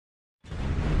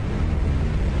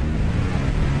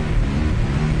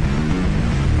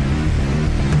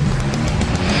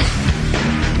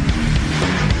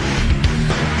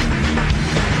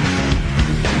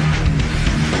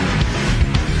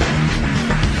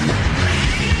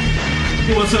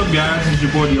What's up, guys? It's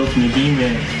your boy, the Ultimate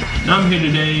B-Man. I'm here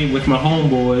today with my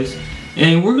homeboys,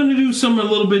 and we're going to do something a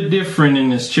little bit different in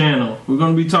this channel. We're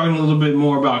going to be talking a little bit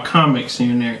more about comics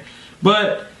here and there.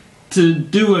 But to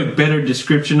do a better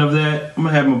description of that, I'm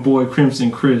going to have my boy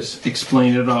Crimson Chris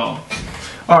explain it all.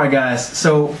 Alright guys,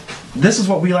 so this is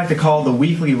what we like to call the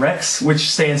Weekly Recs,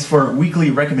 which stands for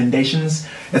Weekly Recommendations.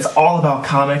 It's all about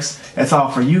comics. It's all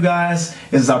for you guys.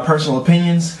 This is our personal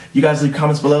opinions. You guys leave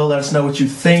comments below. Let us know what you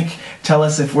think. Tell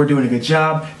us if we're doing a good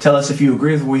job. Tell us if you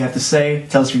agree with what we have to say.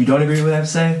 Tell us if you don't agree with what we have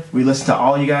to say. We listen to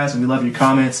all you guys and we love your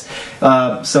comments.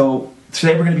 So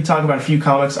today we're going to be talking about a few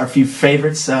comics, our few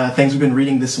favorites, things we've been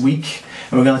reading this week.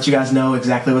 And we're going to let you guys know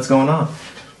exactly what's going on.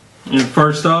 And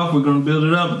first off, we're going to build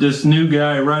it up. This new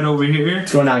guy right over here.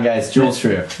 What's going on, guys? Jules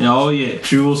True. Oh, yeah.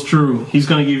 Jules True. He's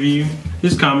going to give you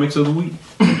his comics of the week.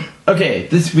 Okay,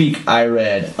 this week I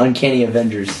read Uncanny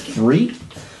Avengers 3,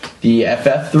 the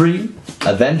FF3,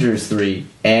 Avengers 3,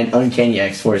 and Uncanny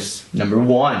X-Force number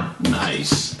 1.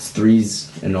 Nice. It's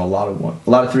threes and a lot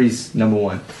of threes, number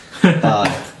 1.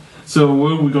 So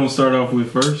what are we going to start off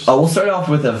with first? We'll start off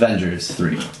with Avengers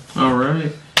 3. All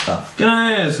right. Can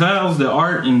I ask, how's the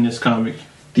art in this comic?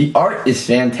 The art is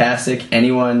fantastic.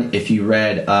 Anyone, if you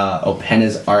read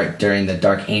Opena's art during the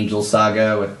Dark Angel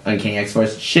saga with Uncanny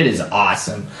X-Force, shit is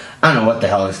awesome. I don't know what the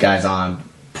hell this guy's on.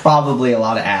 Probably a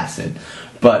lot of acid.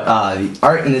 But the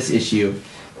art in this issue,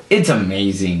 it's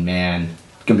amazing, man.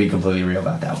 Gonna be completely real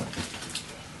about that one.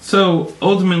 So,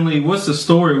 ultimately, what's the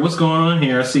story? What's going on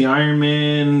here? I see Iron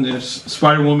Man, there's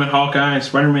Spider-Woman, Hawkeye, and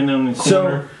Spider-Man in the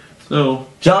corner. So,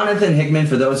 Jonathan Hickman,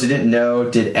 for those who didn't know,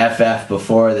 did FF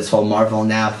before this whole Marvel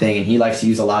Now thing, and he likes to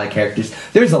use a lot of characters.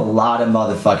 There's a lot of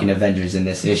motherfucking Avengers in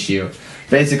this issue.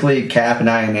 Basically, Cap and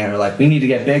Iron Man are like, we need to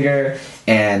get bigger,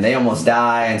 and they almost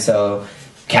die, and so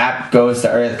Cap goes to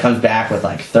Earth, comes back with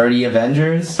like 30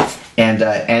 Avengers, and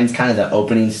ends kind of the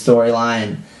opening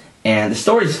storyline. And the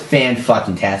story's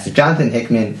fan-fucking-tastic. Jonathan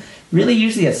Hickman, really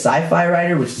usually a sci-fi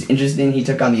writer, which is interesting. He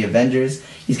took on the Avengers.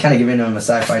 He's kind of giving them a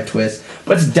sci-fi twist,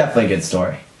 but it's definitely a good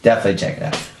story. Definitely check it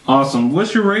out. Awesome.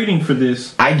 What's your rating for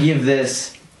this? I give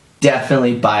this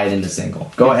definitely buy it in the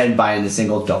single. Go ahead and buy it in the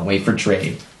single. Don't wait for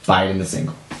trade. Buy it in the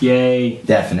single. Yay.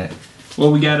 Definite.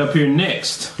 What we got up here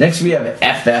next? Next we have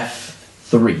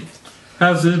FF3.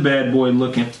 How's this bad boy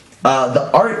looking? The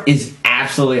art is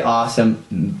absolutely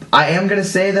awesome. I am going to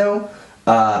say, though,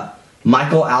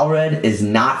 Michael Allred is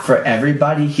not for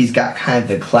everybody. He's got kind of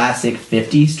the classic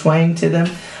 50s twang to them.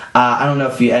 I don't know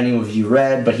if any of you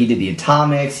read, but he did the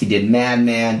Atomics, he did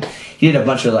Madman, he did a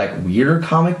bunch of like weirder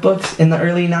comic books in the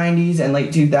early 90s and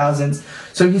late 2000s.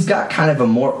 So he's got kind of a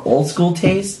more old school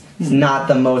taste. It's not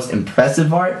the most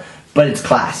impressive art, but it's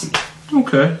classy.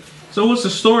 Okay. So what's the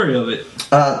story of it?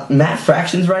 Matt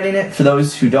Fraction's writing it. For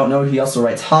those who don't know, he also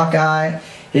writes Hawkeye.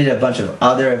 He did a bunch of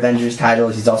other Avengers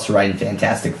titles. He's also writing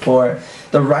Fantastic Four.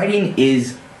 The writing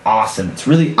is awesome. It's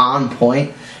really on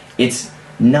point. It's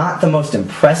not the most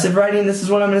impressive writing, this is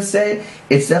what I'm going to say.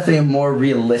 It's definitely a more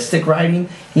realistic writing.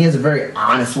 He has a very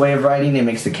honest way of writing. It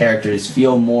makes the characters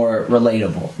feel more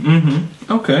relatable.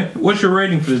 Mm-hmm. Okay. What's your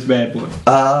rating for this bad boy?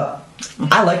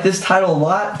 I like this title a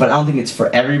lot, but I don't think it's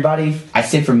for everybody. I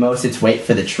say for most, it's wait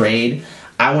for the trade.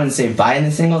 I wouldn't say buy in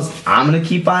the singles. I'm going to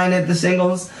keep buying it the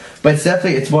singles. But it's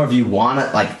definitely, it's more if you want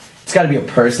it, like, it's got to be a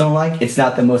personal like. It's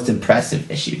not the most impressive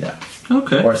issue, though.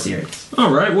 Okay. Or series.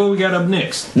 All right, what we got up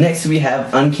next? Next, we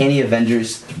have Uncanny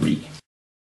Avengers 3.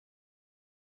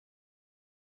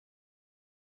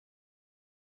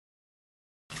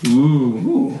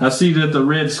 Ooh. I see that the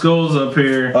Red Skull's up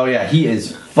here. Oh, yeah, he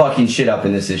is fucking shit up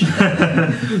in this issue.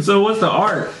 So what's the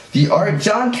art? The art,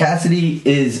 John Cassidy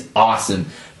is awesome.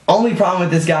 Only problem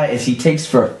with this guy is he takes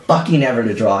for fucking ever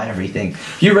to draw everything.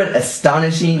 You read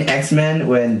Astonishing X-Men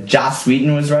when Joss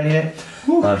Whedon was writing it.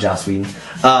 Love Joss Whedon.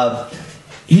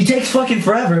 He takes fucking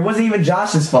forever. It wasn't even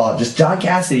Josh's fault. Just John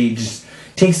Cassidy just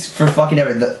takes for fucking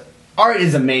ever. The art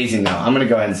is amazing, though. I'm going to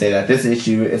go ahead and say that. This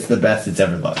issue, it's the best it's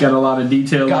ever looked. Got a lot of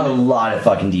detail. Got a lot of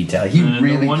fucking detail. He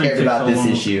really cared about this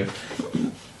issue.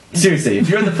 Seriously, if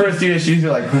you're in the first 2 issues,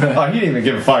 you're like, oh, he didn't even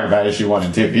give a fuck about issue 1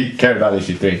 and 2. He cared about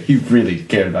issue 3. He really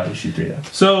cared about issue 3, though.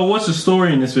 So, what's the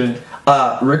story in this video?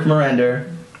 Rick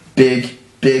Remender, big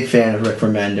fan of Rick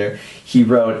Remender. He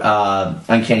wrote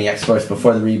Uncanny X-Force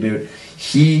before the reboot.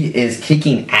 He is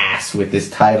kicking ass with this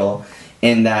title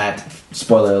in that,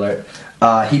 spoiler alert,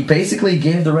 he basically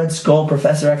gave the Red Skull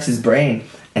Professor X's brain,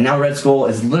 and now Red Skull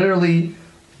is literally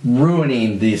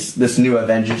ruining this new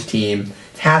Avengers team.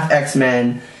 It's half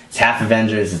X-Men, it's half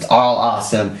Avengers, it's all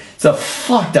awesome. It's a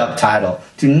fucked up title.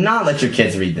 Do not let your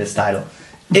kids read this title.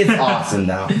 It's awesome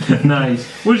though. Nice.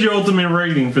 What's your ultimate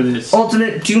rating for this?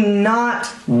 Ultimate, do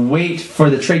not wait for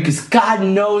the trade because God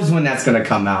knows when that's going to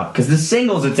come out. Because the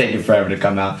singles are taking forever to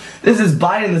come out. This is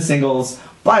buying the singles.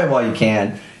 Buy it while you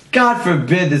can. God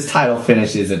forbid this title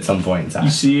finishes at some point in time. You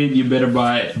see it, you better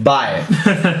buy it. Buy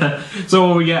it. So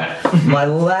what we got? My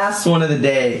last one of the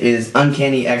day is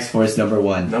Uncanny X-Force number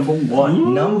 1. Number one.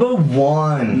 Ooh. Number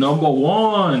 1. Number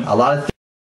 1. A lot of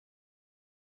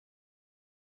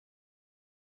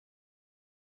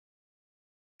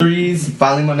threes.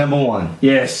 Finally, my number 1.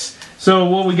 Yes. So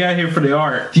what we got here for the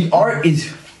art? The art is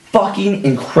fucking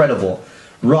incredible.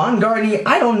 Ron Garney,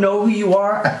 I don't know who you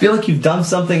are. I feel like you've done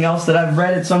something else that I've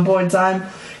read at some point in time.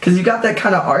 Because you got that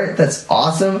kind of art that's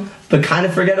awesome, but kind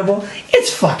of forgettable.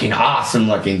 It's fucking awesome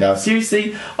looking, though.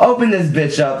 Seriously, open this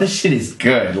bitch up. This shit is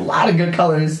good. A lot of good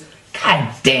colors.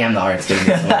 God damn, the art's good in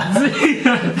this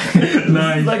one.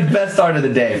 Nice. Like, best art of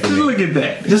the day for Just me. look at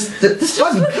that. This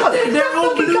fucking color. They're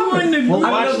all blue and the Well,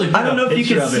 green. I don't know if you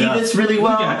can see this really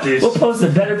well. got this. We'll post a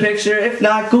better picture. If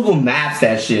not, Google Maps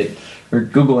that shit. Or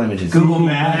Google Images. Google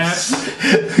Maps.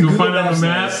 You'll find it on the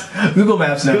map. Google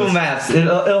Maps knows. Google Maps.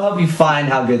 It'll help you find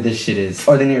how good this shit is.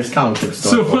 Or the nearest comic book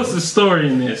store. So what's the story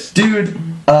in this? Dude,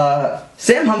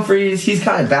 Sam Humphries, he's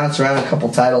kind of bounced around a couple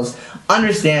titles.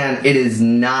 Understand, it is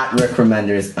not Rick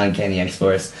Remender's Uncanny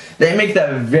X-Force. They make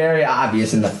that very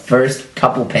obvious in the first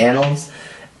couple panels.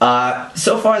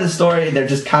 So far in the story, they're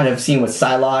just kind of seeing what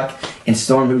Psylocke and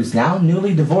Storm, who's now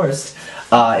newly divorced,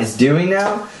 is doing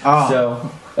now.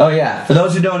 Oh. Oh yeah, for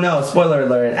those who don't know, spoiler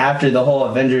alert, after the whole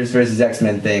Avengers vs.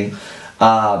 X-Men thing,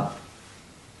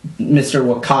 Mr.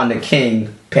 Wakanda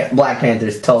King, Black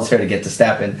Panther, tells her to get to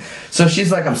stepping. So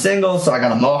she's like, I'm single, so I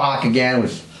got a mohawk again,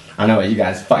 which I know you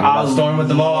guys fucking love Storm with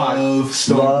the mohawk. Love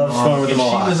Storm with the if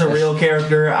mohawk. she was a real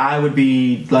character, I would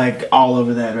be like all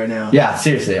over that right now. Yeah,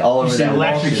 seriously, all over She'd that.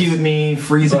 electrocute me,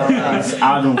 freeze my eyes.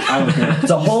 I don't care.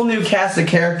 It's a whole new cast of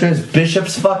characters.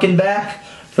 Bishop's fucking back.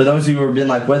 For those of you who have been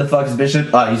like, where the fuck is Bishop?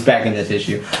 Oh, he's back in this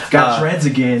issue. Got dreads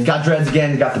again. Got dreads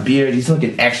again. Got the beard. He's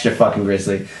looking extra fucking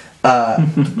grisly.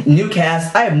 New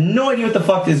cast. I have no idea what the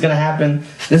fuck is gonna happen.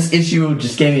 This issue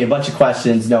just gave me a bunch of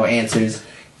questions, no answers.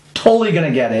 Totally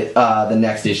gonna get it. The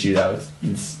next issue though,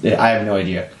 I have no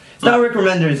idea. It's not Rick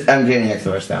Remender's Uncanny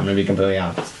X-Force now. I'm gonna be completely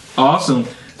honest. Awesome.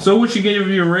 So what you give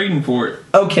your rating for it?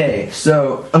 Okay,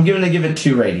 so I'm gonna give it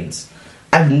 2 ratings.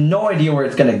 I have no idea where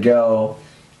it's gonna go.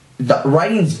 The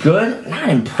writing's good, not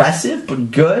impressive, but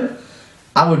good.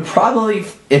 I would probably,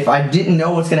 if I didn't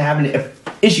know what's gonna happen, if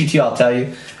issue 2, I'll tell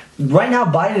you. Right now,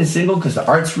 buy it in a single because the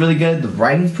art's really good, the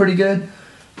writing's pretty good,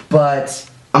 but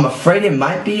I'm afraid it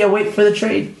might be a wait for the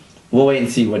trade. We'll wait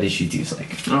and see what issue 2's like.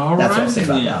 All That's right, what I'll say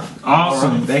about then. that.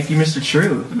 Awesome. Alright, thank you, Mr.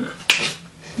 True.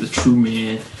 The true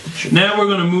man. Now we're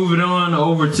gonna move it on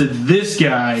over to this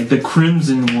guy, the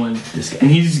Crimson one. This guy. And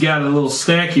he's got a little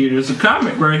stack here. There's a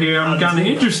comic right here I'm kind of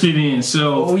interested in.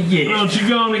 So, Oh, yeah. why don't you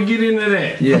go on and get into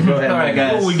that? Yeah, go ahead. Alright,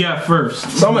 man. guys. What we got first?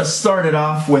 So I'm gonna start it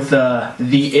off with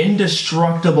the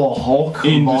Indestructible Hulk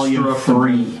Volume Indestructible.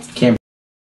 3. Can't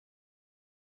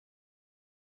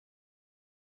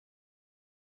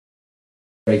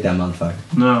break that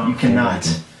motherfucker. No, You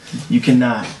cannot. You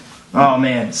cannot. Oh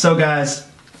man. So guys,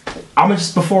 I'm gonna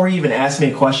just, before he even asks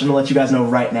me a question, to let you guys know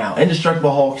right now,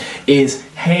 Indestructible Hulk is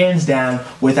hands down,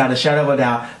 without a shadow of a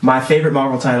doubt, my favorite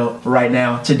Marvel title right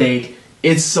now to date.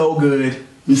 It's so good.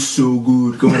 It's so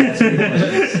good. Go ahead. Ask me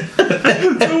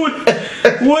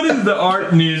questions. What is the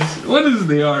art news? What is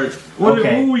the art? What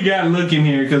Okay. who we got looking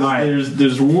here? Because Alright.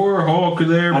 there's War Hulk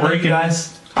there I know you breaking.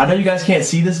 guys can't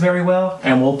see this very well,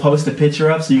 and we'll post a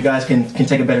picture up so you guys can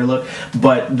take a better look.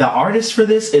 But the artist for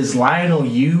this is Lionel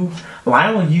Yu.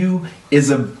 Lionel Yu is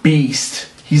a beast.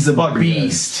 He's a Bugger,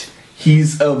 beast.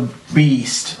 He's a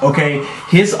beast. Okay,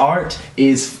 his art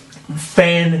is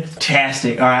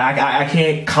fantastic. All right, I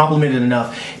can't compliment it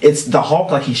enough. It's the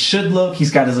Hulk like he should look.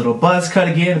 He's got his little buzz cut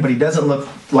again, but he doesn't look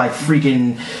like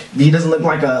freaking. He doesn't look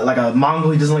like a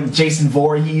Mongol. He doesn't look like Jason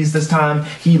Voorhees this time.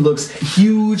 He looks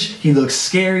huge. He looks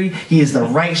scary. He is the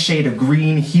right shade of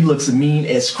green. He looks mean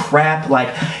as crap. Like,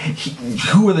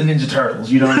 who are the Ninja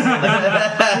Turtles? You know what I'm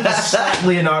saying? Like, slap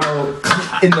Leonardo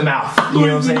in the mouth. You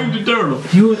know what I'm saying? Ninja Turtle.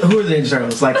 Who are the Ninja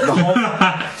Turtles? Like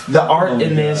the art Oh my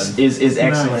in this God. is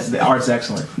excellent. Nice. The art's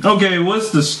excellent. Okay,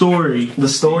 what's the story? The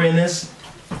story in this,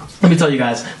 let me tell you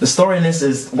guys, the story in this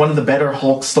is one of the better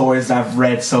Hulk stories I've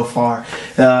read so far.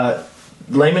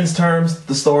 Layman's terms,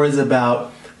 the story is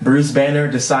about Bruce Banner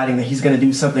deciding that he's going to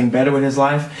do something better with his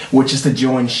life, which is to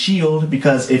join S.H.I.E.L.D.,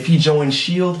 because if he joins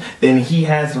S.H.I.E.L.D., then he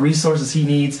has the resources he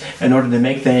needs in order to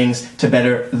make things to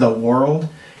better the world.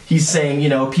 he's saying, you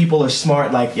know, people are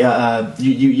smart. Like you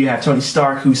have Tony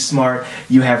Stark, who's smart.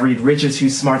 You have Reed Richards,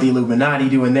 who's smart. The Illuminati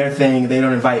doing their thing. They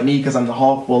don't invite me because I'm the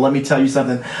Hulk. Well, let me tell you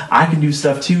something. I can do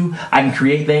stuff too. I can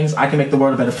create things. I can make the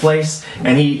world a better place.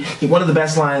 And he one of the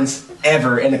best lines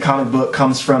ever in the comic book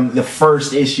comes from the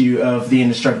first issue of The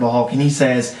Indestructible Hulk, and he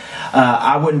says,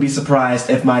 I wouldn't be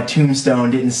surprised if my tombstone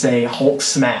didn't say Hulk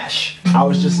smash. I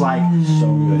was just like,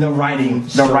 the writing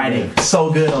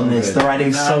so good on this. The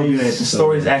writing's so good. The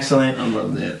story's excellent. I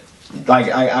love that.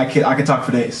 Like I could talk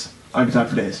for days. I could talk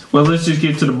for days. Well, let's just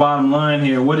get to the bottom line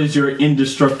here. What is your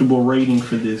indestructible rating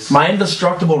for this? My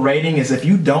indestructible rating is, if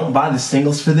you don't buy the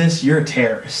singles for this, you're a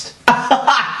terrorist.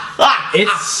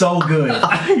 It's so good.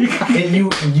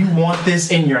 You want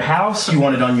this in your house. You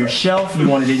want it on your shelf. You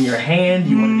want it in your hand.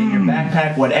 You want it in your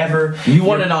backpack. Whatever. You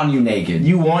want it on you naked.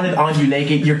 You want it on you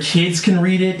naked. Your kids can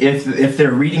read it if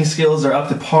their reading skills are up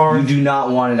to par. You do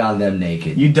not want it on them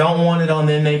naked. You don't want it on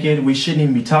them naked. We shouldn't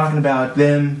even be talking about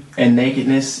them and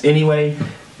nakedness anyway.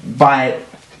 Buy it.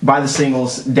 Buy the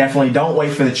singles. Definitely don't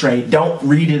wait for the trade. Don't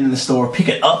read it in the store. Pick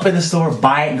it up in the store.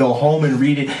 Buy it. Go home and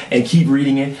read it and keep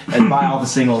reading it and buy all the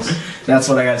singles. That's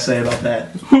what I got to say about that.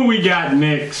 Who we got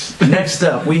next? Next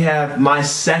up, we have my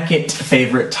second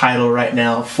favorite title right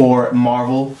now for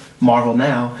Marvel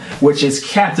Now, which is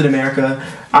Captain America.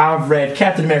 I've read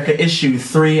Captain America issue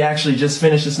 3. Actually, just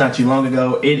finished this not too long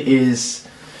ago. It's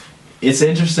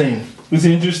interesting. It's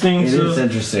interesting. It is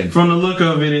interesting. From the look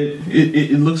of it,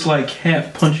 it looks like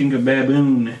Cap punching a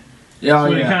baboon. Oh,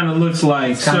 What it kind of looks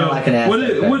like. It's kinda like an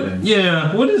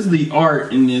Aztec what is the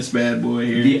art in this bad boy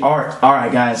here? The art.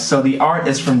 Alright, guys. So the art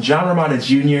is from John Romita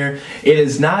Jr. It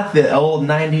is not the old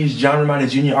 90s John Romita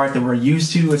Jr. art that we're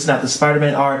used to. It's not the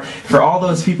Spider-Man art. For all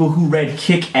those people who read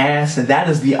Kick-Ass, that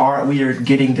is the art we are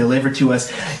getting delivered to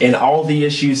us in all the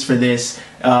issues for this.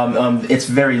 It's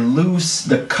very loose.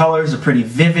 The colors are pretty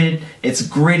vivid. It's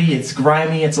gritty. It's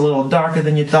grimy. It's a little darker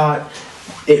than you thought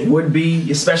it would be,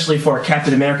 especially for a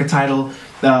Captain America title.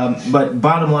 But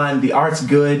bottom line, the art's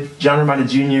good. John Romita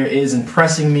Jr. is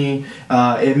impressing me.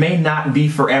 It may not be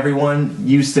for everyone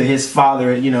used to his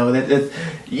father. You know, that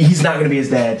he's not going to be his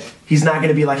dad. He's not going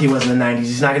to be like he was in the 90s.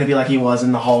 He's not going to be like he was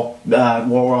in the Hulk, World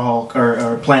War Hulk,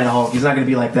 or Planet Hulk. He's not going to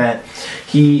be like that.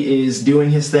 He is doing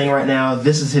his thing right now.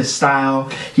 This is his style.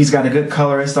 He's got a good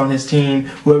colorist on his team.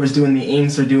 Whoever's doing the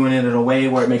inks are doing it in a way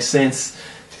where it makes sense.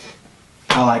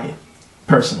 I like it,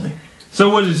 personally. So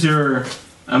what is your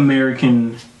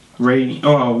American rating?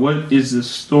 Oh, what is the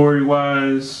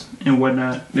story-wise and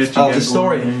whatnot that you got the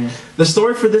story. going on? The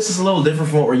story for this is a little different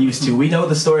from what we're used to. We know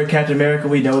the story of Captain America.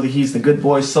 We know that he's the good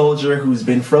boy soldier who's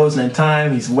been frozen in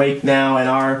time. He's awake now in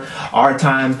our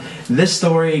time. This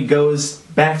story goes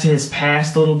back to his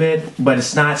past a little bit, but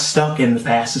it's not stuck in the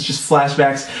past. It's just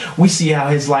flashbacks. We see how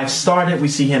his life started. We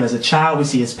see him as a child. We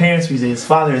see his parents. We see his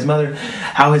father, his mother,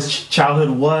 how his childhood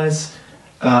was.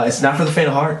 It's not for the faint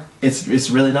of heart. It's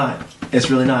really not. It's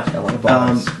really not.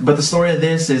 But the story of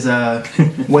this is,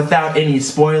 without any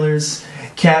spoilers,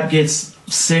 Cap gets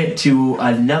sent to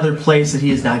another place that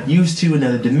he is not used to,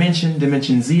 another Dimension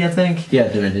Z, I think. Yeah,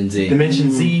 Dimension Z.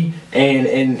 Dimension Z,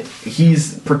 and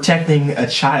he's protecting a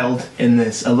child in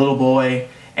this, a little boy,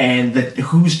 and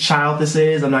whose child this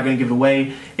is, I'm not going to give it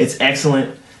away. It's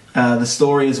excellent. The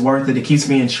story is worth it. It keeps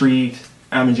me intrigued.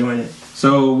 I'm enjoying it.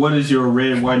 So what is your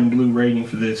red, white, and blue rating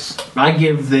for this? I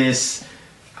give this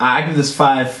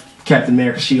 5 Captain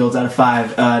America shields out of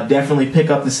 5. Definitely pick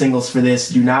up the singles for this.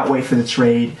 Do not wait for the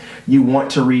trade. You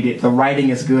want to read it. The writing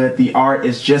is good. The art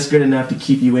is just good enough to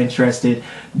keep you interested.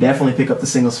 Definitely pick up the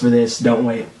singles for this. Don't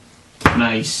wait.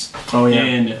 Nice. Oh yeah.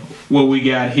 And what we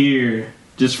got here,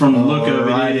 just from the look of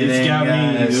Alrighty it, it's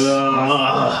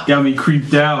then, got me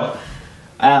creeped out.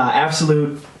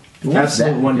 Absolute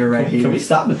wonder right here. Can we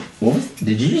stop it?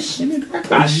 Did you just shimmy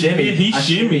back? I shimmied. He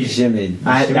shimmied.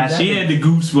 She had the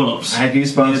goosebumps. I had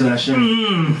goosebumps and I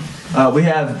shimmied. We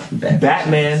have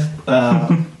Batman.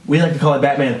 We like to call it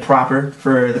Batman Proper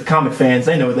for the comic fans.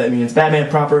 They know what that means. Batman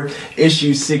Proper,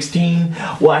 issue 16.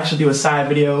 We'll actually do a side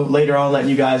video later on letting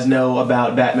you guys know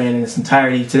about Batman in its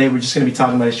entirety. Today we're just going to be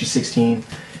talking about issue 16.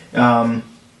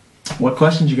 What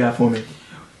questions you got for me?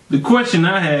 The question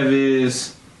I have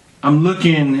is, I'm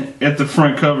looking at the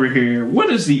front cover here. What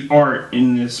is the art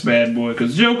in this bad boy?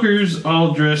 Because Joker's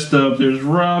all dressed up. There's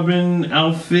Robin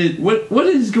outfit. What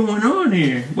is going on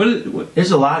here? What? There's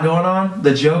a lot going on.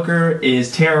 The Joker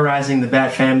is terrorizing the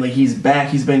Bat family. He's back.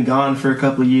 He's been gone for a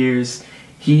couple of years.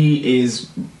 He's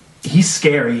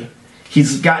scary.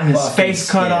 He's gotten his face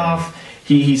cut off.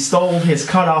 He stole his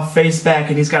cut off face back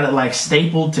and he's got it like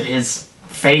stapled to his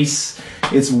face.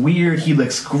 It's weird. He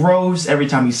looks gross. Every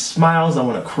time he smiles, I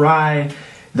want to cry.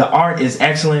 The art is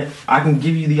excellent. I can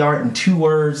give you the art in 2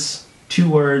 words. 2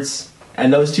 words.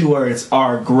 And those 2 words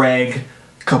are Greg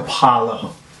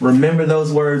Capullo. Remember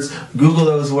those words. Google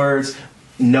those words.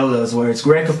 Know those words.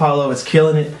 Greg Capullo is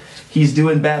killing it. He's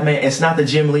doing Batman. It's not the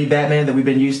Jim Lee Batman that we've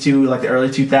been used to, like the early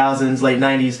 2000s, late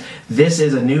 90s. This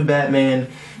is a new Batman.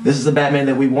 This is the Batman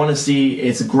that we want to see.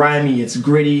 It's grimy. It's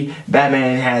gritty.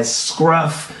 Batman has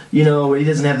scruff, you know, where he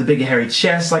doesn't have the big hairy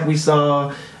chest like we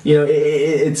saw. You know,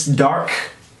 it's dark.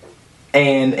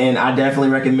 And I definitely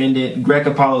recommend it. Greg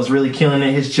Capullo is really killing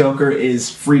it. His Joker is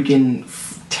freaking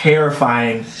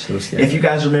terrifying. So scary. If you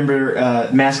guys remember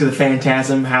Mask of the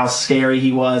Phantasm, how scary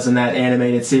he was in that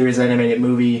animated series, animated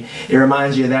movie, it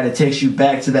reminds you of that. It takes you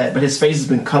back to that. But his face has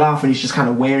been cut off, and he's just kind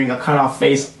of wearing a cut off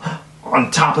face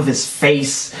on top of his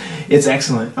face. It's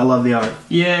excellent. I love the art.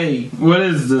 Yay. What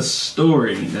is the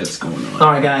story that's going on?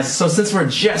 All right, guys. So since we're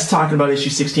just talking about issue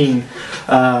 16,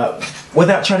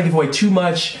 without trying to give away too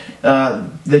much,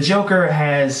 the Joker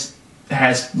has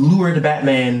lured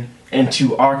Batman into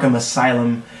Arkham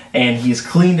Asylum, and he has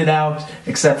cleaned it out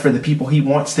except for the people he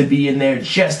wants to be in there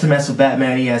just to mess with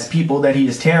Batman. He has people that he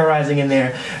is terrorizing in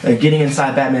there, getting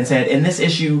inside Batman's head. In this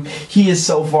issue, he is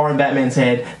so far in Batman's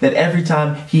head that every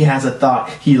time he has a thought,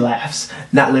 he laughs.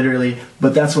 Not literally,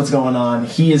 but that's what's going on.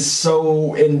 He is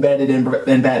so embedded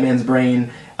in Batman's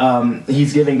brain.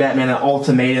 He's giving Batman an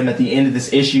ultimatum at the end of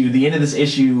this issue. The end of this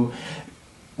issue,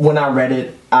 when I read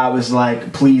it, I was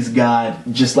like, please God,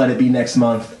 just let it be next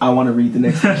month. I want to read the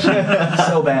next issue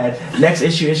so bad. Next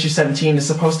issue, issue 17, is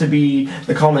supposed to be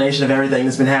the culmination of everything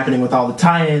that's been happening with all the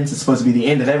tie-ins. It's supposed to be the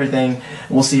end of everything.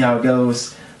 We'll see how it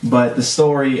goes. But the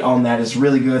story on that is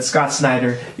really good. Scott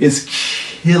Snyder is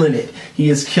killing it. He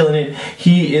is killing it.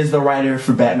 He is the writer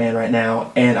for Batman right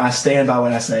now, and I stand by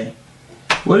what I say.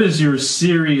 What is your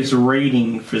serious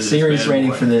rating for this? Serious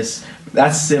rating for this.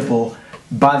 That's simple.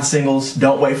 Buy the singles.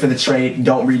 Don't wait for the trade.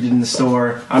 Don't read it in the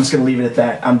store. I'm just going to leave it at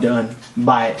that. I'm done.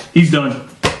 Buy it. He's done.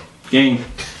 Game.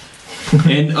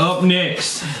 And up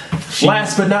next.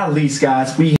 Last but not least,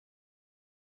 guys, we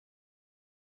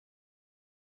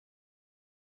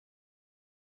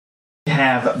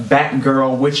have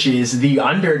Batgirl, which is the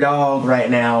underdog right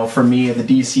now for me of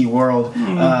the DC world.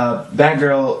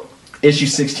 Batgirl issue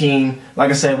 16. Like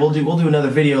I said, we'll do another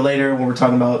video later when we're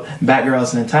talking about Batgirl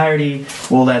as an entirety.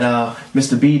 We'll let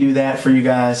Mr. B do that for you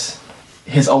guys,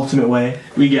 his ultimate way.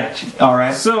 We got you. All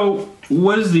right. So,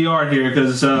 what is the art here?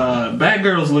 Because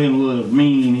Batgirl's looking a little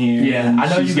mean here. Yeah, I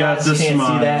know you guys can't see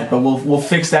that, but we'll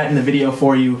fix that in the video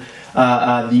for you.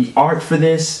 The art for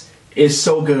this is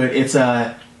so good. It's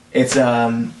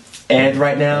Ed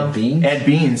right now. Ed Beans? Ed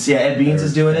Beans. Yeah, Ed Beans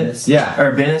is doing Benes. it. Yeah.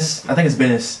 Or Benes. I think it's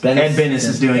Benes. Ed Benes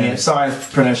is doing it. Sorry if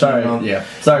I pronounced it wrong. Yeah.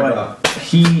 Sorry, bro.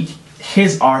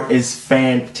 His art is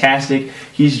fantastic.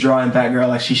 He's drawing Batgirl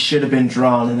like she should have been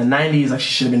drawn in the 90s, like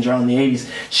she should have been drawn in the 80s.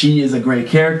 She is a great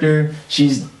character.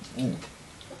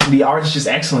 The art is just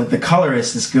excellent. The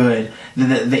colorist is good. The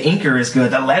inker is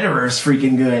good. The letterer is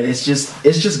freaking good. It's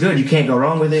just good. You can't go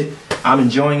wrong with it. I'm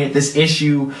enjoying it. This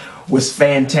issue was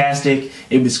fantastic.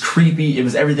 It was creepy. It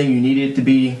was everything you needed it to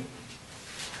be.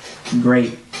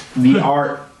 Great. The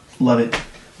art, love it.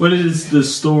 What is the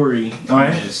story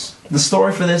on this? The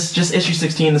story for this, just issue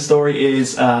 16, the story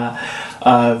is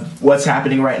what's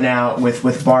happening right now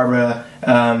with Barbara.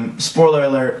 Spoiler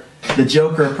alert, the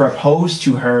Joker proposed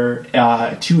to her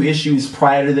 2 issues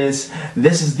prior to this.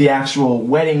 This is the actual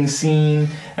wedding scene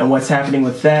and what's happening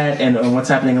with that and what's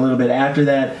happening a little bit after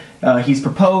that. He's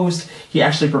proposed. He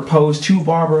actually proposed to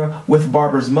Barbara with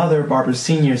Barbara's mother, Barbara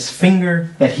Sr.'s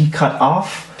finger that he cut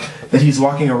off, that he's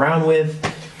walking around with.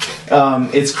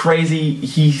 It's crazy.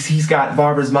 He's got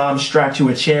Barbara's mom strapped to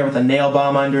a chair with a nail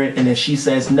bomb under it, and if she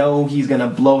says no, he's gonna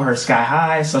blow her sky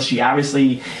high. So she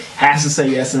obviously has to say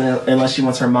yes, unless she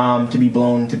wants her mom to be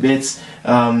blown to bits.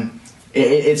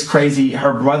 It's crazy.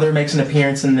 Her brother makes an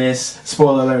appearance in this.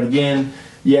 Spoiler alert again.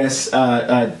 Yes,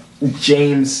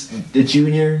 James the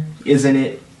Jr. is in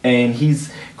it, and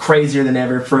he's crazier than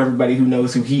ever for everybody who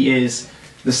knows who he is.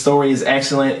 The story is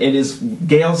excellent. It is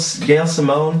Gail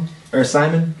Simone. Or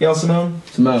Simon? Gail Simone?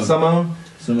 Simone.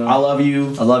 I love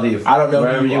you. I love you. I don't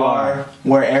know who you are.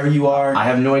 Wherever you are. I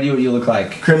have no idea what you look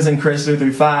like. Crimson Chris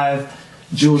 335.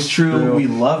 Jules True. We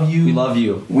love you. We love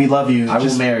you. We love you. I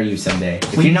will marry you someday.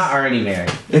 Please. If you're not already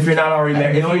married. If you're not already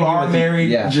married. If you are married,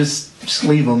 just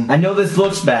leave them. I know this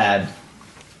looks bad,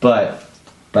 but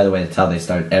by the way, that's how they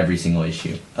start every single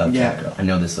issue of Batgirl. I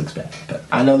know this looks bad. But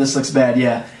I know this looks bad,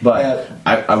 yeah. But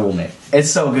I will marry. It's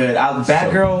so good.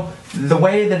 Batgirl, the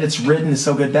way that it's written is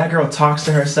so good. Batgirl talks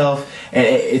to herself, and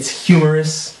it's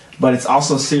humorous, but it's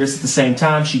also serious at the same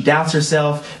time. She doubts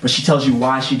herself, but she tells you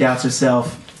why she doubts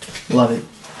herself. Love it.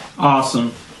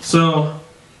 Awesome. So,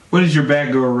 what is your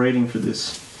Batgirl rating for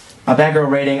this? My Batgirl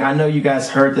rating, I know you guys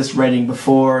heard this rating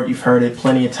before. You've heard it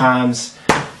plenty of times.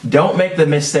 Don't make the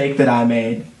mistake that I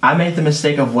made. I made the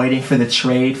mistake of waiting for the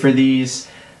trade for these.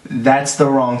 That's the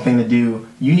wrong thing to do.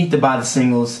 You need to buy the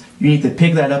singles. You need to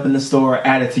pick that up in the store,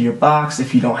 add it to your box.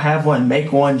 If you don't have one,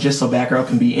 make one just so Batgirl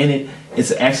can be in it.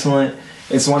 It's excellent.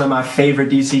 It's one of my favorite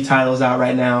DC titles out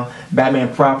right now.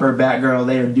 Batman proper, Batgirl,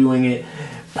 they are doing it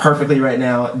perfectly right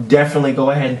now. Definitely go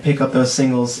ahead and pick up those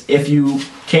singles. If you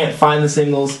can't find the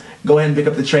singles, go ahead and pick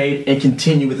up the trade and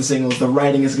continue with the singles. The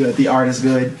writing is good. The art is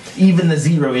good. Even the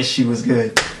Zero issue is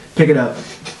good. Pick it up.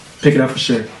 Pick it up for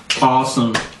sure.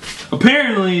 Awesome.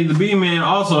 Apparently, the B-Man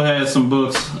also has some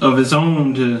books of his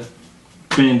own to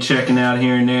been checking out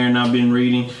here and there, and I've been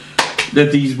reading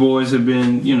that these boys have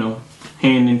been,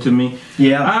 handing to me.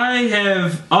 Yeah. I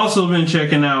have also been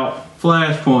checking out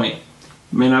Flashpoint.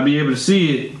 May not be able to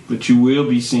see it, but you will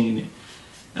be seeing it.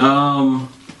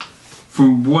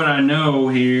 From what I know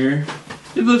here,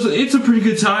 it's a pretty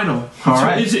good title. All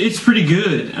right. It's pretty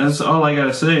good. That's all I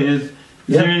gotta say.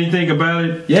 Is there anything about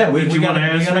it? Yeah, we that you got want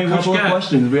to ask a me? What couple you of got?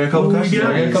 questions. We got a couple What questions. we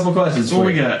got? I got a couple questions What for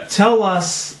we you. got? Tell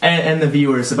us and the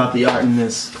viewers about the art in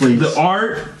this, please. The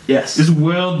art Yes. is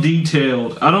well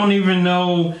detailed. I don't even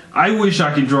know. I wish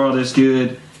I could draw this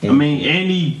good. I mean,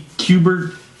 Andy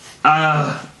Kubert.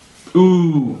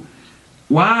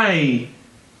 Why?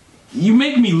 You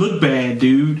make me look bad,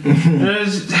 dude.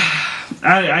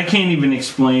 I can't even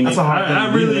explain That's it. a hard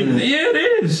thing to do, isn't it? Yeah,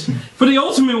 it is. For the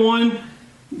Ultimate one,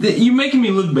 you're making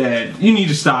me look bad. You need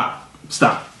to stop.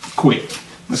 Stop. Quick.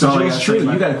 That's all I It's got.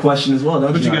 true. You got a question as well,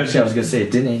 don't What you? you got? Actually, I was gonna say,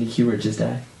 didn't Andy Kubert just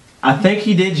die? I think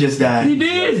he did just die. He He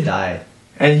did. died.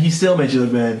 And he still made you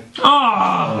look bad.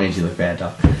 Oh. Made you look bad,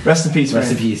 dog. Rest in peace,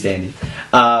 Rest in man. peace, Andy.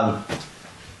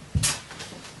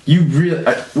 You really?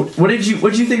 What did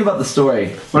you think about the story?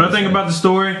 What I think about the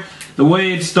story, the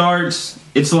way it starts,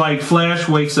 it's like Flash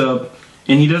wakes up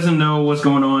and he doesn't know what's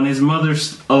going on. His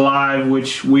mother's alive,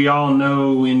 which we all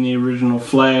know in the original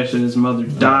Flash that his mother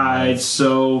died.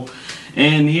 So,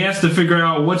 and he has to figure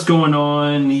out what's going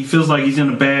on. He feels like he's in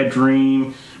a bad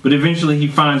dream, but eventually he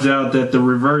finds out that the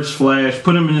Reverse Flash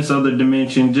put him in this other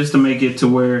dimension just to make it to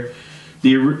where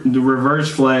the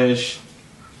Reverse Flash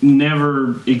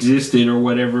never existed or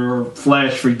whatever, or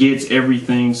Flash forgets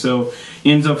everything. So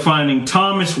he ends up finding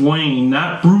Thomas Wayne,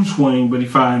 not Bruce Wayne, but he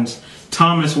finds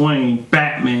Thomas Wayne,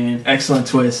 Batman. Excellent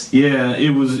twist. Yeah, it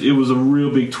was a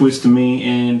real big twist to me.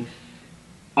 And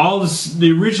all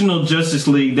the original Justice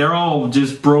League, they're all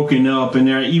just broken up and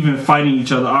they're even fighting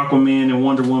each other. Aquaman and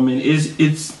Wonder Woman,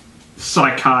 it's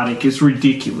psychotic. It's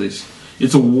ridiculous.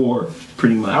 It's a war,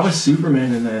 pretty much. I was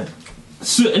Superman in that.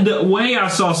 So, the way I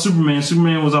saw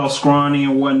Superman was all scrawny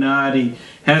and whatnot. He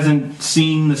hasn't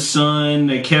seen the sun.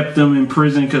 They kept him in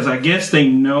prison because I guess they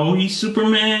know he's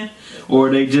Superman, or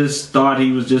they just thought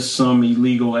he was just some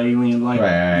illegal alien. Like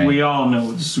Right. we all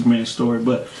know the Superman story,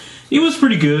 but it was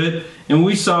pretty good. And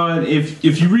we saw it. If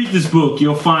you read this book,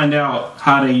 you'll find out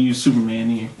how they use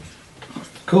Superman here.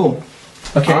 Cool.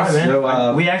 Okay, All right, man.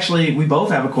 so we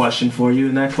both have a question for you,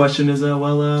 and that question is,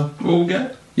 What we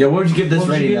got? yeah, what would you give this what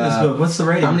would rating? you give this book? What's the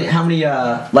rating? How many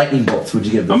lightning bolts would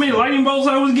you give this? How many lightning bolts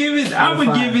I would give it? I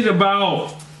would give it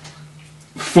about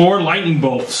 4 lightning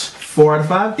bolts. 4 out of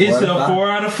 5? It's 4 out of a 5? 4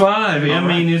 out of 5. I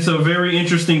mean, it's a very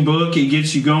interesting book. It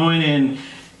gets you going and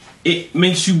it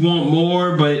makes you want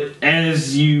more, but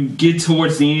as you get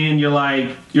towards the end,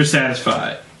 you're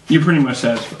satisfied. You're pretty much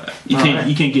satisfied. You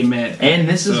can't get mad. And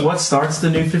this is So, what starts the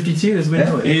new 52 as we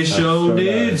know it. it sure so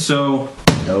did. So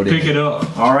Noted. pick it up.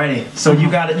 Alrighty. So you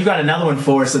got another one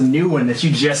for us, a new one that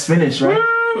you just finished, right?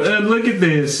 Woo! Look at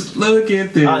this. Look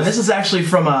at this. This is actually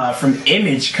from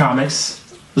Image Comics.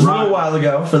 It was a little while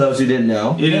ago, for those who didn't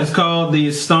know. It is called The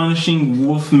Astonishing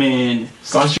Wolfman.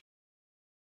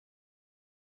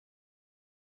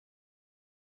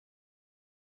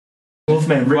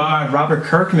 Wolfman, written by Robert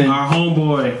Kirkman. Our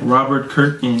homeboy Robert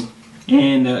Kirkman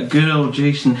and good old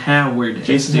Jason Howard.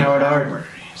 Jason Howard art.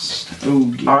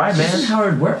 Oh, yes. All right, Man, man.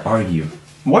 Howard, where are you?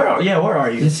 Where are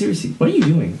you? Yeah, seriously, what are you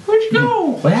doing? Where'd you go?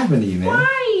 What happened to you, man?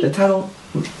 Why? The title.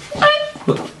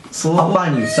 Look, So I'll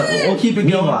find you. So, we'll keep it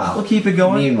going. Meanwhile. We'll keep it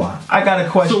going. Meanwhile. I got a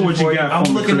question So what you for you. got I'm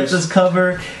for me, looking at Chris? this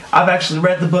cover. I've actually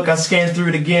read the book. I scanned through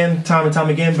it again, time and time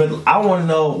again. But I want to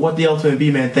know what the Ultimate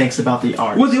B-Man thinks about the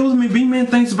art. What the Ultimate B-Man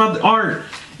thinks about the art.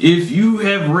 If you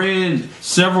have read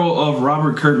several of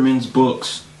Robert Kirkman's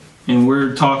books, and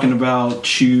we're talking about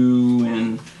Chew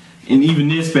and even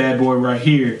this bad boy right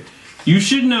here, you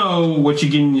should know what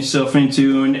you're getting yourself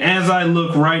into. And as I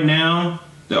look right now,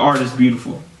 the art is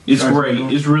beautiful. It's That's great.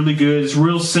 cool. It's really good. It's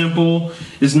real simple.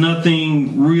 It's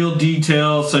nothing real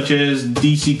detailed such as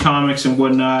DC Comics and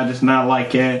whatnot. It's not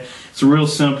like that. It's real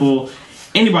simple.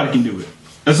 Anybody can do it.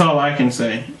 That's all I can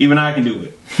say. Even I can do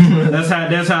it. That's how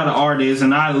the art is,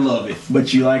 and I love it.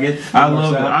 But you like it? I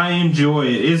love it. I enjoy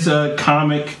it. It's a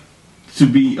comic to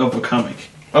be of a comic.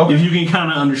 Okay. If you can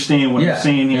kind of understand what Yeah, I'm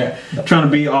saying here, yeah. trying to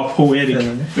be all poetic.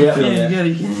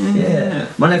 Yeah.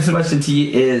 My next question to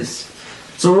you is,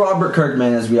 so Robert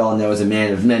Kirkman, as we all know, is a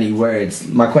man of many words.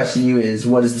 My question to you is,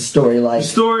 what is the story like? The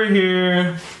story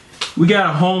here, we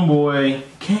got a homeboy,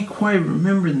 can't quite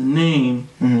remember the name,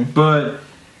 but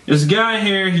there's a guy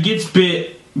here, he gets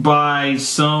bit by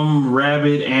some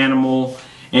rabid animal,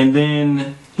 and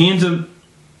then he ends up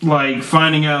like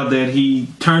finding out that he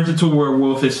turns into a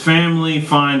werewolf. His family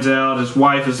finds out. His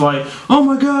wife is like, "Oh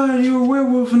my God, you're a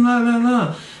werewolf!" and la la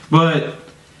la. But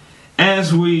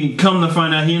as we come to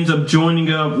find out, he ends up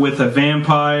joining up with a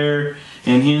vampire,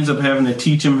 and he ends up having to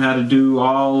teach him how to do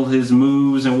all his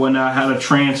moves and whatnot, how to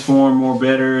transform more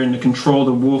better and to control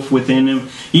the wolf within him.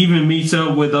 He even meets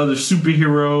up with other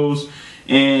superheroes,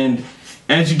 and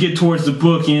as you get towards the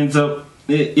book, he ends up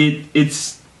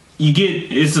it's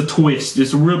a twist.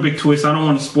 It's a real big twist. I don't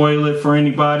want to spoil it for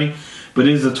anybody, but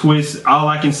it is a twist. All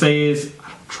I can say is I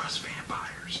don't trust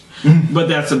vampires, but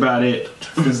that's about it.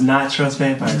 Does not trust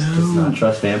vampires. Does not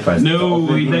trust vampires. No,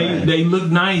 they look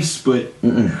nice, but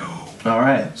All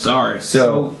right. sorry.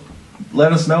 So,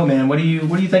 Let us know, man. What do you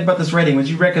think about this rating? Would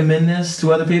you recommend this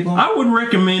to other people? I would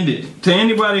recommend it to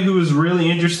anybody who is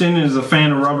really interested and is a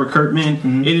fan of Robert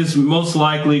Kirkman. It is most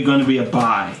likely going to be a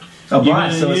buy. A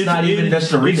buy, so it's not even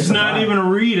just a read. It's not even a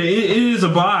read. It is a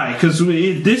buy because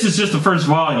this is just the first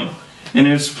volume, and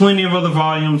there's plenty of other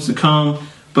volumes to come.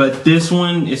 But this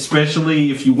one,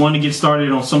 especially if you want to get started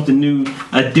on something new,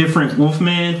 a different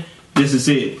Wolfman, this is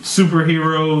it.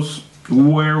 Superheroes,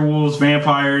 werewolves,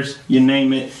 vampires, you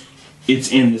name it. It's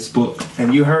in this book.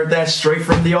 And you heard that straight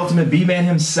from the Ultimate B-Man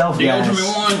himself, The guys.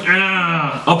 Ultimate One,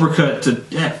 uppercut to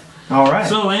death. All right.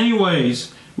 So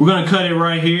anyways, we're going to cut it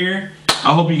right here.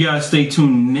 I hope you guys stay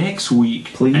tuned next week.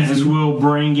 Please as do. we'll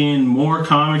bring in more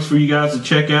comics for you guys to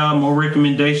check out, more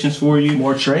recommendations for you.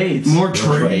 More trades. More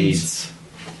trades.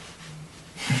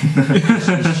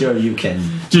 Sure you can.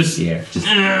 Just, Here, just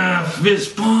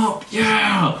fist bump,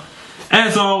 yeah.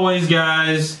 As always,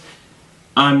 guys,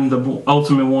 I'm the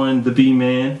Ultimate One, the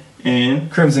B-Man,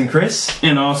 and Crimson Chris.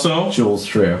 also, Jules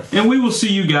True. and we will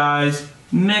see you guys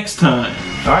next time.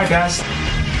 All right, guys.